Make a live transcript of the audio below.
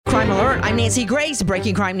Crime Alert, I'm Nancy Grace.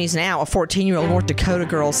 Breaking crime news now. A 14-year-old North Dakota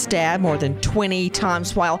girl stabbed more than 20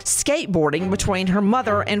 times while skateboarding between her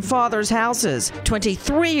mother and father's houses.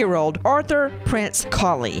 23-year-old Arthur Prince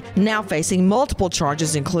Colley, now facing multiple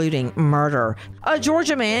charges including murder. A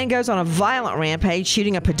Georgia man goes on a violent rampage,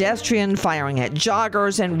 shooting a pedestrian, firing at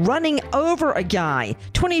joggers, and running over a guy.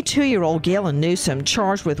 22-year-old Galen Newsom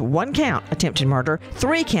charged with 1 count attempted murder,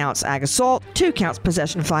 3 counts ag assault, 2 counts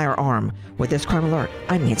possession of firearm. With this Crime Alert,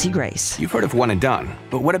 I'm Nancy Grace. You've heard of one and done,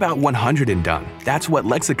 but what about 100 and done? That's what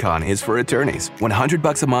Lexicon is for attorneys.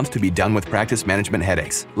 $100 a month to be done with practice management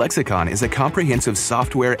headaches. Lexicon is a comprehensive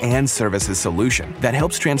software and services solution that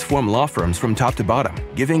helps transform law firms from top to bottom,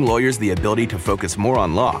 giving lawyers the ability to focus more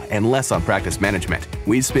on law and less on practice management.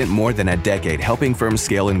 We've spent more than a decade helping firms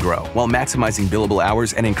scale and grow while maximizing billable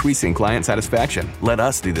hours and increasing client satisfaction. Let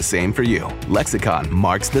us do the same for you. Lexicon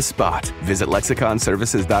marks the spot. Visit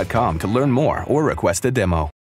lexiconservices.com to learn more or request a demo.